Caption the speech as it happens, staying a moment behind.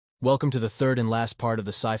Welcome to the third and last part of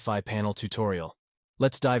the Sci-Fi panel tutorial.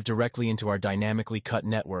 Let's dive directly into our dynamically cut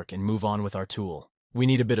network and move on with our tool. We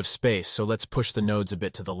need a bit of space, so let's push the nodes a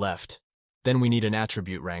bit to the left. Then we need an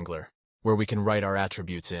attribute wrangler, where we can write our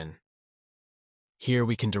attributes in. Here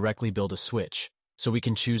we can directly build a switch, so we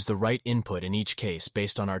can choose the right input in each case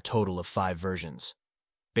based on our total of 5 versions.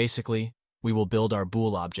 Basically, we will build our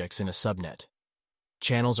bool objects in a subnet.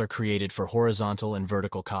 Channels are created for horizontal and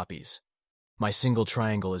vertical copies. My single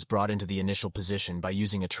triangle is brought into the initial position by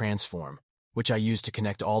using a transform, which I use to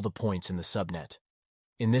connect all the points in the subnet.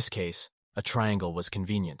 In this case, a triangle was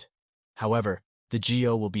convenient. However, the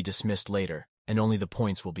geo will be dismissed later, and only the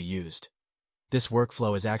points will be used. This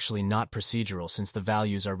workflow is actually not procedural since the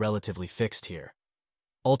values are relatively fixed here.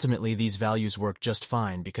 Ultimately, these values work just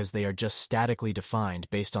fine because they are just statically defined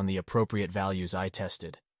based on the appropriate values I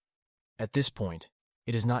tested. At this point,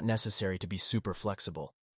 it is not necessary to be super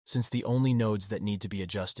flexible, since the only nodes that need to be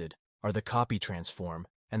adjusted are the copy transform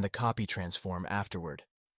and the copy transform afterward.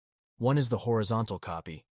 One is the horizontal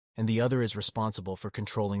copy, and the other is responsible for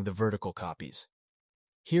controlling the vertical copies.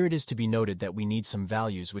 Here it is to be noted that we need some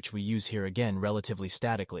values which we use here again relatively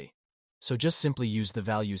statically, so just simply use the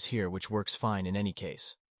values here, which works fine in any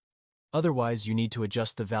case. Otherwise, you need to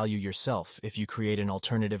adjust the value yourself if you create an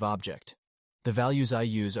alternative object. The values I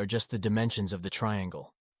use are just the dimensions of the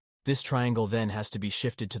triangle. This triangle then has to be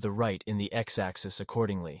shifted to the right in the x-axis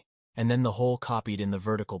accordingly, and then the whole copied in the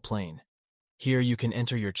vertical plane. Here you can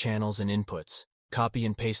enter your channels and inputs, copy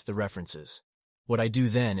and paste the references. What I do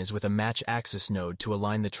then is with a match axis node to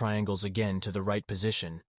align the triangles again to the right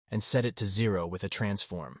position and set it to 0 with a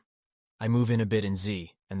transform. I move in a bit in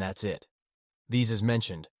Z, and that's it. These, as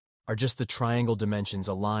mentioned, are just the triangle dimensions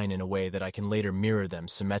align in a way that I can later mirror them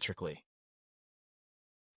symmetrically.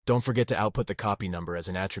 Don't forget to output the copy number as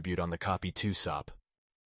an attribute on the copy2 SOP.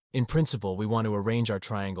 In principle, we want to arrange our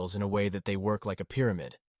triangles in a way that they work like a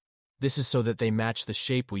pyramid. This is so that they match the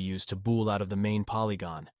shape we use to bool out of the main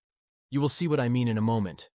polygon. You will see what I mean in a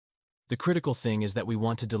moment. The critical thing is that we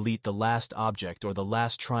want to delete the last object or the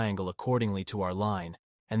last triangle accordingly to our line,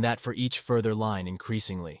 and that for each further line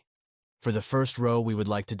increasingly. For the first row, we would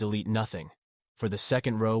like to delete nothing. For the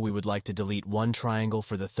second row, we would like to delete 1 triangle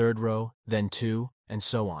for the third row, then 2, and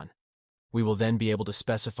so on. We will then be able to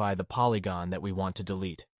specify the polygon that we want to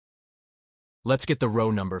delete. Let's get the row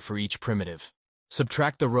number for each primitive.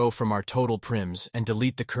 Subtract the row from our total prims and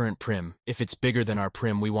delete the current prim if it's bigger than our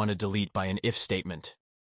prim we want to delete by an if statement.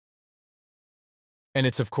 And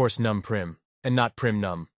it's of course num prim, and not prim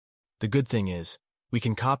num. The good thing is, we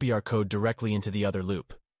can copy our code directly into the other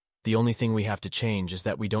loop. The only thing we have to change is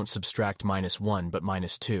that we don't subtract -1 but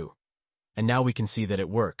 -2. And now we can see that it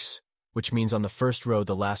works, which means on the first row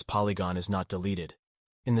the last polygon is not deleted.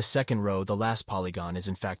 In the second row the last polygon is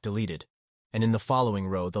in fact deleted, and in the following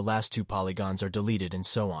row the last 2 polygons are deleted, and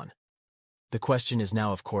so on. The question is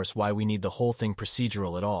now, of course, why we need the whole thing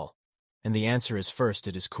procedural at all, and the answer is first,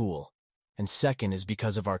 it is cool, and second is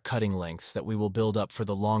because of our cutting lengths that we will build up for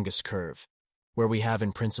the longest curve, where we have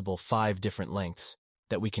in principle 5 different lengths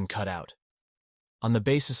that we can cut out. On the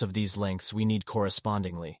basis of these lengths we need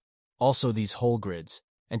correspondingly also these whole grids,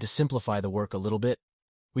 and to simplify the work a little bit,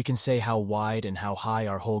 we can say how wide and how high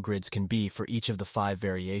our whole grids can be for each of the 5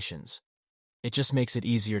 variations. It just makes it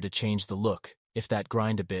easier to change the look, if that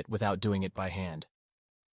grind a bit without doing it by hand.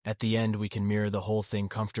 At the end we can mirror the whole thing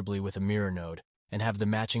comfortably with a mirror node, and have the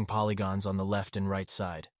matching polygons on the left and right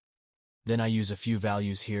side. Then I use a few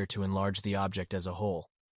values here to enlarge the object as a whole.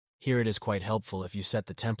 Here it is quite helpful if you set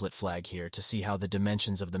the template flag here to see how the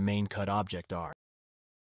dimensions of the main cut object are.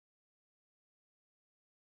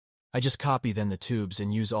 I just copy then the tubes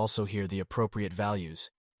and use also here the appropriate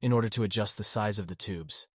values in order to adjust the size of the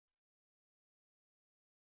tubes.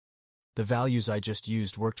 The values I just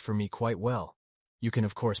used worked for me quite well. You can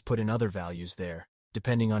of course put in other values there,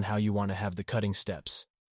 depending on how you want to have the cutting steps.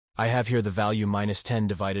 I have here the value -10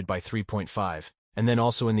 divided by 3.5, and then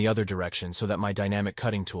also in the other direction so that my dynamic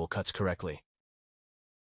cutting tool cuts correctly.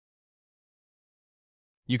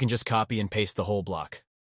 You can just copy and paste the whole block.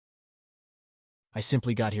 I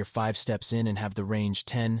simply got here 5 steps in and have the range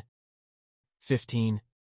 10, 15,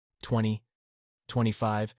 20,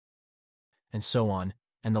 25, and so on,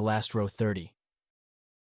 and the last row 30.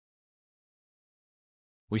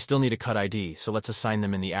 We still need a cut ID, so let's assign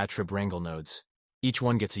them in the attrib wrangle nodes. Each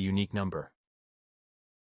one gets a unique number.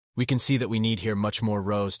 We can see that we need here much more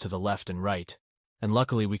rows to the left and right, and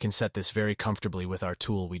luckily we can set this very comfortably with our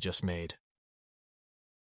tool we just made.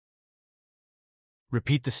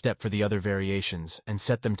 Repeat the step for the other variations and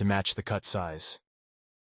set them to match the cut size.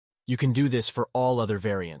 You can do this for all other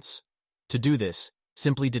variants. To do this,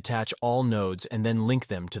 Simply detach all nodes and then link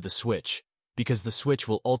them to the switch, because the switch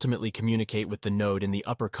will ultimately communicate with the node in the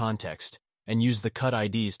upper context and use the cut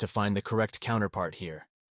IDs to find the correct counterpart here.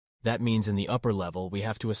 That means in the upper level we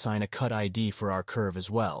have to assign a cut ID for our curve as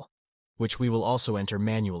well, which we will also enter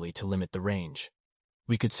manually to limit the range.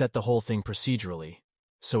 We could set the whole thing procedurally,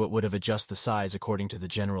 so it would have adjust the size according to the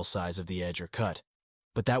general size of the edge or cut,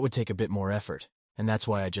 but that would take a bit more effort, and that's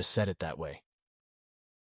why I just set it that way.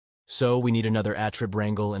 So we need another attrib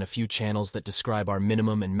wrangle and a few channels that describe our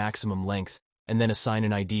minimum and maximum length, and then assign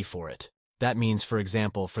an ID for it. That means, for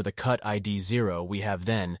example, for the cut ID 0, we have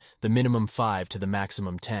then the minimum 5 to the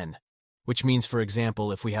maximum 10, which means, for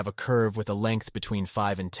example, if we have a curve with a length between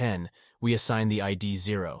 5 and 10, we assign the ID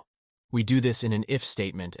 0. We do this in an if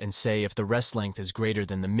statement and say if the rest length is greater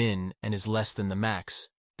than the min and is less than the max,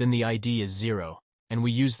 then the ID is 0, and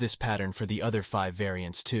we use this pattern for the other 5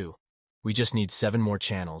 variants too. We just need 7 more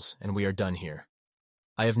channels, and we are done here.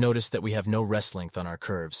 I have noticed that we have no rest length on our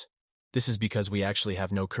curves. This is because we actually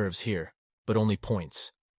have no curves here, but only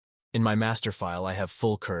points. In my master file, I have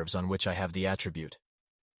full curves on which I have the attribute.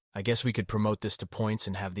 I guess we could promote this to points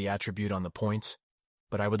and have the attribute on the points,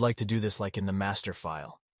 but I would like to do this like in the master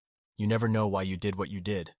file. You never know why you did what you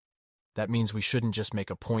did. That means we shouldn't just make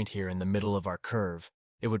a point here in the middle of our curve.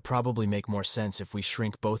 It would probably make more sense if we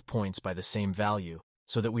shrink both points by the same value,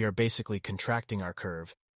 so that we are basically contracting our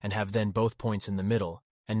curve and have then both points in the middle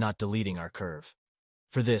and not deleting our curve.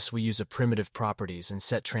 For this, we use a primitive properties and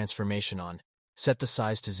set transformation on, set the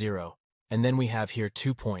size to 0, and then we have here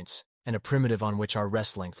 2 points and a primitive on which our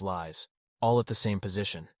rest length lies, all at the same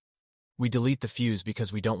position. We delete the fuse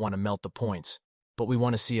because we don't want to melt the points, but we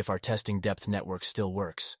want to see if our testing depth network still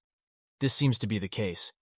works. This seems to be the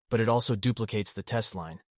case, but it also duplicates the test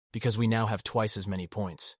line, because we now have twice as many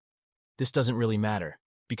points. This doesn't really matter,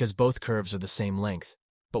 because both curves are the same length,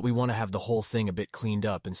 but we want to have the whole thing a bit cleaned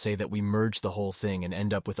up and say that we merge the whole thing and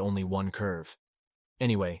end up with only one curve.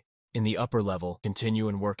 Anyway, in the upper level, continue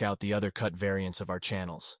and work out the other cut variants of our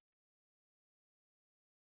channels.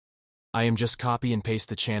 I am just copy and paste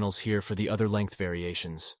the channels here for the other length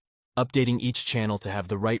variations, updating each channel to have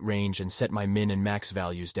the right range and set my min and max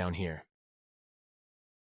values down here.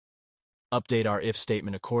 Update our if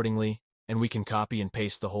statement accordingly, and we can copy and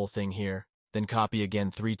paste the whole thing here, then copy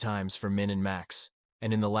again 3 times for min and max,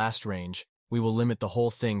 and in the last range, we will limit the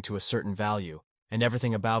whole thing to a certain value, and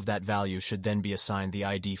everything above that value should then be assigned the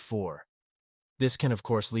ID 4. This can of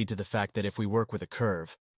course lead to the fact that if we work with a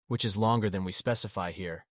curve, which is longer than we specify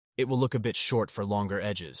here, it will look a bit short for longer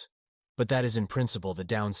edges. But that is in principle the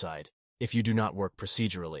downside, if you do not work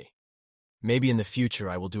procedurally. Maybe in the future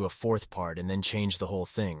I will do a 4th part and then change the whole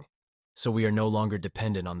thing, so we are no longer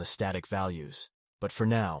dependent on the static values. But for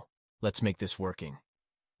now, let's make this working.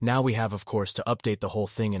 Now we have, of course, to update the whole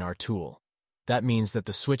thing in our tool. That means that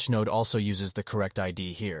the switch node also uses the correct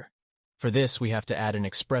ID here. For this, we have to add an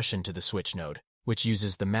expression to the switch node, which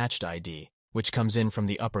uses the matched ID, which comes in from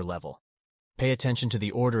the upper level. Pay attention to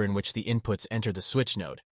the order in which the inputs enter the switch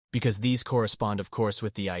node, because these correspond, of course,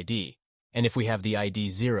 with the ID, and if we have the ID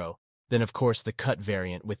 0, then of course the cut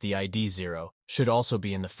variant with the ID 0 should also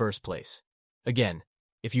be in the first place. Again,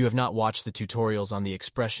 if you have not watched the tutorials on the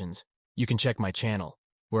expressions, you can check my channel,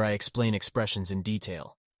 where I explain expressions in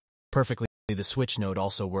detail. Perfectly, the switch node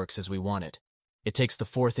also works as we want it. It takes the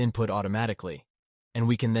 4th input automatically, and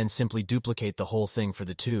we can then simply duplicate the whole thing for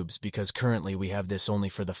the tubes because currently we have this only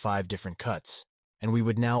for the 5 different cuts, and we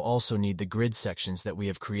would now also need the grid sections that we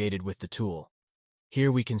have created with the tool.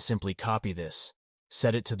 Here we can simply copy this,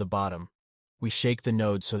 set it to the bottom, we shake the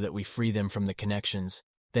nodes so that we free them from the connections,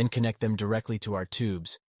 then connect them directly to our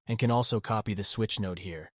tubes, and can also copy the switch node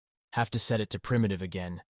here. Have to set it to primitive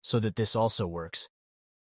again, so that this also works,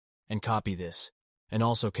 and copy this, and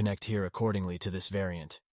also connect here accordingly to this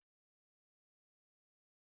variant.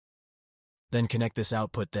 Then connect this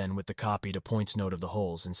output then with the copy to points node of the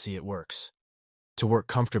holes and see it works. To work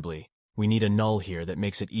comfortably, we need a null here that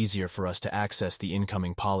makes it easier for us to access the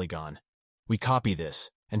incoming polygon. We copy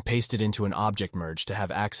this, and paste it into an object merge to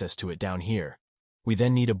have access to it down here. We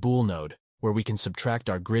then need a bool node, where we can subtract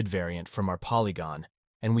our grid variant from our polygon,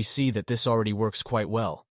 and we see that this already works quite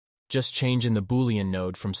well. Just change in the Boolean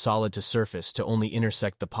node from solid to surface to only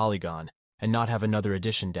intersect the polygon, and not have another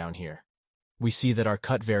addition down here. We see that our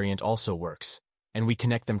cut variant also works, and we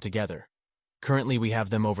connect them together. Currently we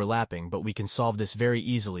have them overlapping, but we can solve this very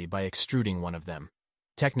easily by extruding one of them.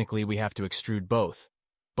 Technically we have to extrude both,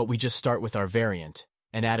 but we just start with our variant,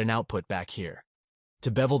 and add an output back here.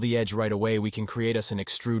 To bevel the edge right away, we can create us an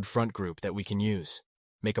extrude front group that we can use.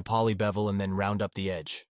 Make a poly bevel and then round up the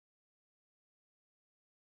edge.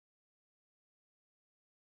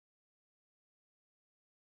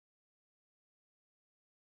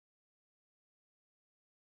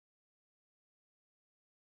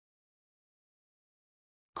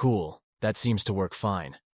 Cool, that seems to work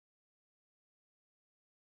fine.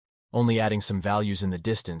 Only adding some values in the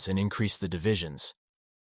distance and increase the divisions.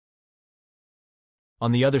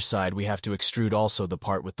 On the other side, we have to extrude also the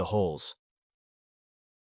part with the holes.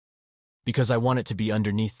 Because I want it to be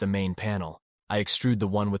underneath the main panel, I extrude the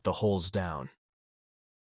one with the holes down.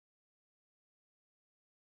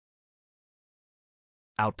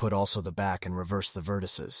 Output also the back and reverse the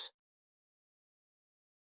vertices.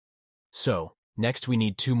 So, next we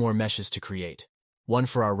need 2 more meshes to create. One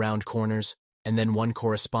for our round corners, and then one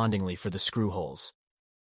correspondingly for the screw holes.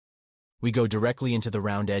 We go directly into the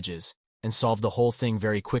round edges, and solve the whole thing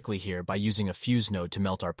very quickly here by using a fuse node to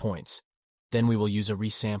melt our points. Then we will use a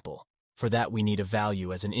resample. For that we need a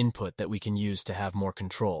value as an input that we can use to have more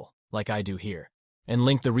control, like I do here, and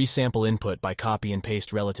link the resample input by copy and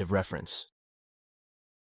paste relative reference.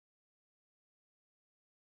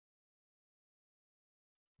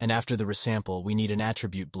 And after the resample, we need an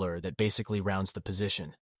attribute blur that basically rounds the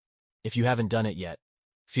position. If you haven't done it yet,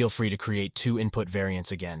 feel free to create 2 input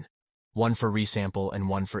variants again, one for resample and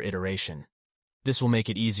one for iteration. This will make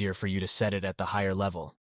it easier for you to set it at the higher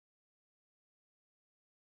level.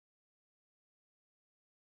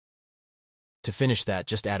 To finish that,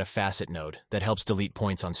 just add a facet node that helps delete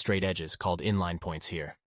points on straight edges called inline points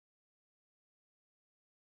here.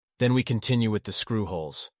 Then we continue with the screw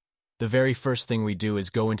holes. The very first thing we do is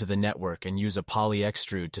go into the network and use a poly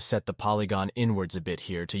extrude to set the polygon inwards a bit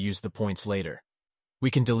here to use the points later. We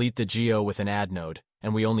can delete the geo with an add node,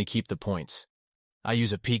 and we only keep the points. I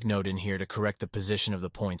use a peak node in here to correct the position of the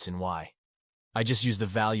points in Y. I just use the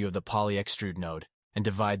value of the poly extrude node and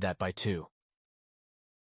divide that by 2.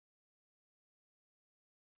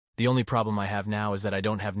 The only problem I have now is that I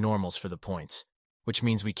don't have normals for the points, which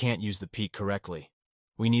means we can't use the peak correctly.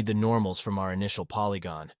 We need the normals from our initial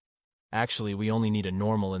polygon. Actually, we only need a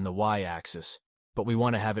normal in the y-axis, but we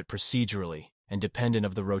want to have it procedurally and dependent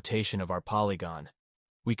of the rotation of our polygon.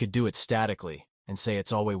 We could do it statically and say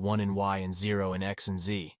it's always 1 in y and 0 in x and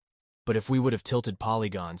z. But if we would have tilted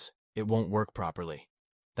polygons, it won't work properly.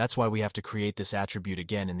 That's why we have to create this attribute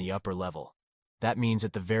again in the upper level. That means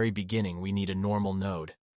at the very beginning we need a normal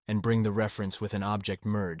node, and bring the reference with an object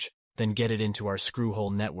merge, then get it into our screw hole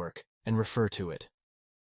network, and refer to it.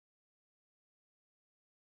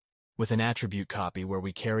 With an attribute copy where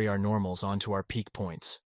we carry our normals onto our peak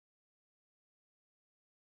points.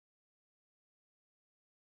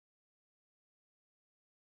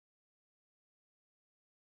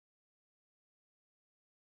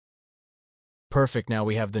 Perfect, now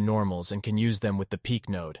we have the normals and can use them with the peak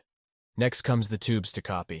node. Next comes the tubes to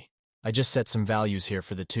copy. I just set some values here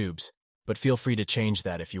for the tubes, but feel free to change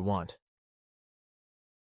that if you want.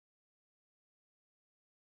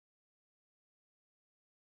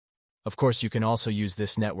 Of course, you can also use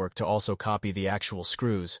this network to also copy the actual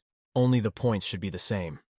screws, only the points should be the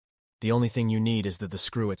same. The only thing you need is the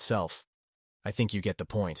screw itself. I think you get the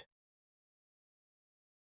point.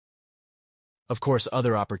 Of course,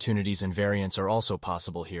 other opportunities and variants are also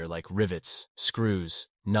possible here, like rivets, screws,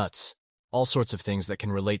 nuts, all sorts of things that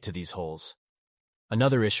can relate to these holes.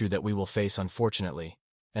 Another issue that we will face, unfortunately,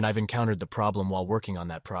 and I've encountered the problem while working on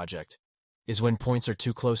that project, is when points are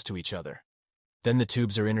too close to each other. Then the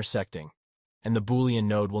tubes are intersecting, and the Boolean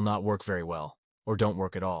node will not work very well, or don't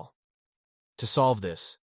work at all. To solve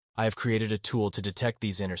this, I have created a tool to detect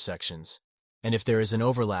these intersections, and if there is an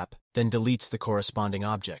overlap, then deletes the corresponding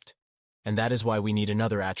object. And that is why we need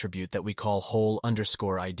another attribute that we call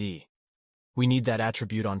hole_ID. We need that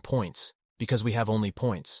attribute on points, because we have only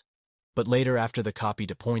points. But later, after the copy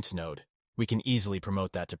to points node, we can easily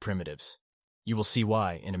promote that to primitives. You will see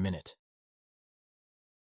why in a minute.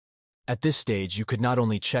 At this stage, you could not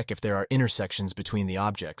only check if there are intersections between the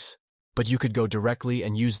objects, but you could go directly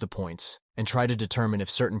and use the points, and try to determine if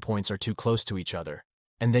certain points are too close to each other,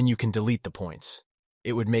 and then you can delete the points.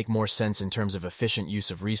 It would make more sense in terms of efficient use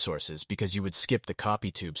of resources because you would skip the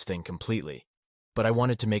copy tubes thing completely. But I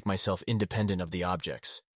wanted to make myself independent of the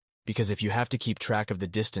objects, because if you have to keep track of the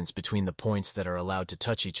distance between the points that are allowed to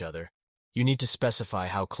touch each other, you need to specify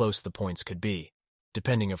how close the points could be,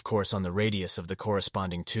 depending of course on the radius of the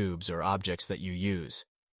corresponding tubes or objects that you use,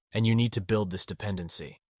 and you need to build this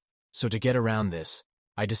dependency. So to get around this,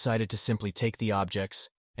 I decided to simply take the objects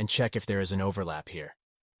and check if there is an overlap here.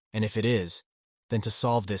 And if it is, then to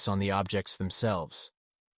solve this on the objects themselves.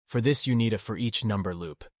 For this you need a for each number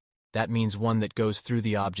loop. That means one that goes through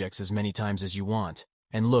the objects as many times as you want,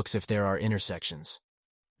 and looks if there are intersections.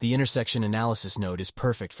 The intersection analysis node is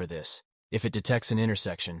perfect for this. If it detects an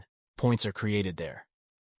intersection, points are created there.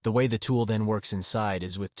 The way the tool then works inside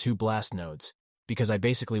is with 2 blast nodes, because I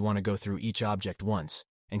basically want to go through each object once,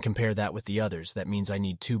 and compare that with the others. That means I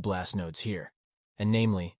need 2 blast nodes here. And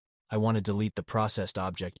namely, I want to delete the processed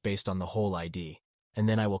object based on the whole ID, and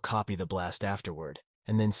then I will copy the blast afterward,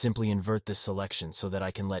 and then simply invert this selection so that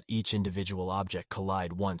I can let each individual object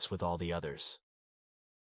collide once with all the others.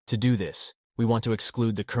 To do this, we want to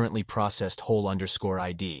exclude the currently processed whole underscore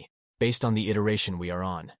ID, based on the iteration we are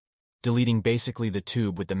on, deleting basically the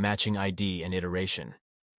tube with the matching ID and iteration.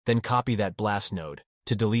 Then copy that blast node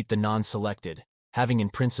to delete the non-selected, having in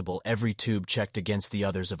principle every tube checked against the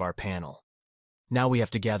others of our panel. Now we have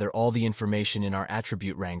to gather all the information in our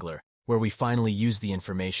attribute wrangler, where we finally use the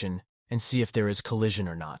information and see if there is collision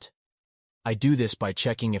or not. I do this by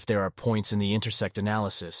checking if there are points in the intersect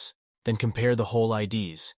analysis, then compare the whole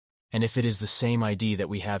IDs, and if it is the same ID that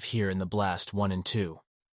we have here in the blast 1 and 2.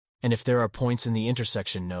 And if there are points in the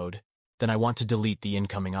intersection node, then I want to delete the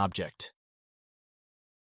incoming object.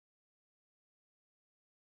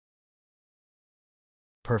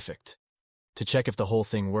 Perfect. To check if the whole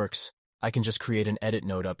thing works, I can just create an edit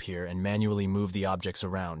node up here and manually move the objects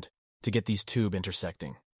around to get these tube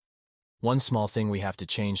intersecting. One small thing we have to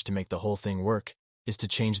change to make the whole thing work is to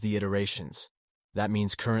change the iterations. That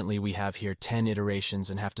means currently we have here 10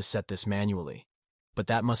 iterations and have to set this manually, but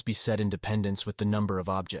that must be set in dependence with the number of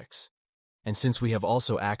objects. And since we have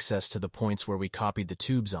also access to the points where we copied the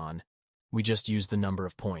tubes on, we just use the number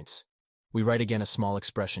of points. We write again a small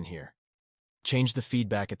expression here. Change the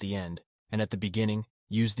feedback at the end, and at the beginning,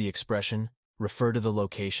 use the expression, refer to the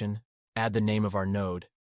location, add the name of our node,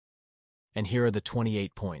 and here are the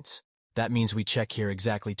 28 points. That means we check here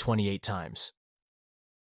exactly 28 times.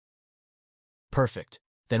 Perfect.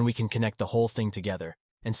 Then we can connect the whole thing together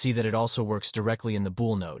and see that it also works directly in the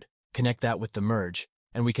bool node. Connect that with the merge,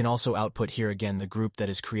 and we can also output here again the group that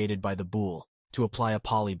is created by the bool to apply a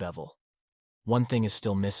polybevel. One thing is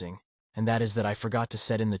still missing, and that is that I forgot to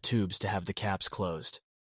set in the tubes to have the caps closed.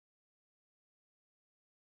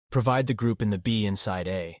 Provide the group in the B inside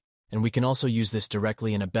A, and we can also use this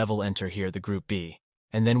directly in a bevel enter here the group B,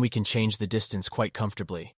 and then we can change the distance quite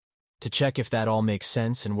comfortably. To check if that all makes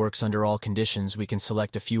sense and works under all conditions, we can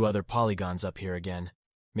select a few other polygons up here again.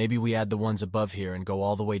 Maybe we add the ones above here and go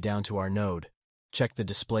all the way down to our node. Check the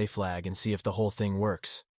display flag and see if the whole thing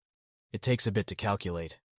works. It takes a bit to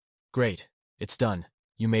calculate. Great, it's done.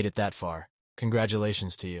 You made it that far.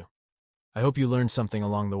 Congratulations to you. I hope you learned something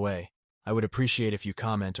along the way. I would appreciate if you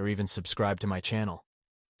comment or even subscribe to my channel.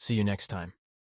 See you next time.